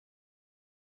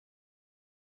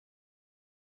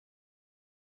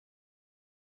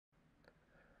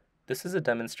This is a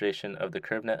demonstration of the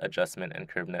Curvenet adjustment and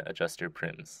Curvenet adjuster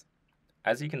prims.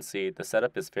 As you can see, the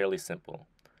setup is fairly simple.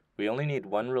 We only need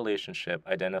one relationship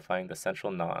identifying the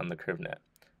central knot on the Curvenet.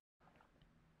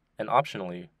 And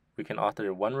optionally, we can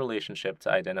author one relationship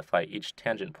to identify each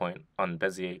tangent point on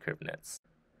Bezier curvenets.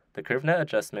 The Curvenet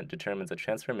adjustment determines a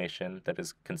transformation that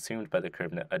is consumed by the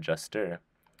Curvenet adjuster,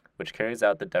 which carries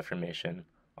out the deformation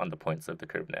on the points of the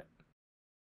Curvenet.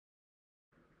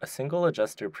 A single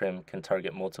adjuster prim can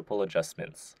target multiple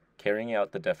adjustments, carrying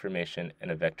out the deformation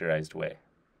in a vectorized way.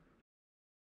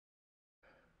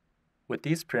 With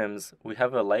these prims, we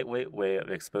have a lightweight way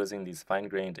of exposing these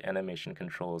fine-grained animation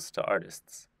controls to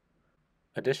artists.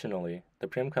 Additionally, the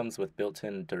prim comes with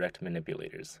built-in direct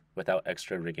manipulators, without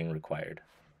extra rigging required.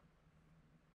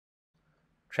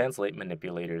 Translate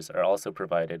manipulators are also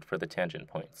provided for the tangent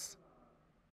points.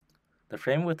 The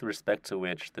frame with respect to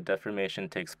which the deformation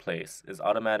takes place is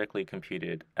automatically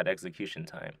computed at execution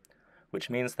time, which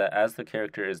means that as the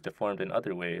character is deformed in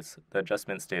other ways, the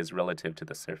adjustment stays relative to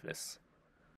the surface.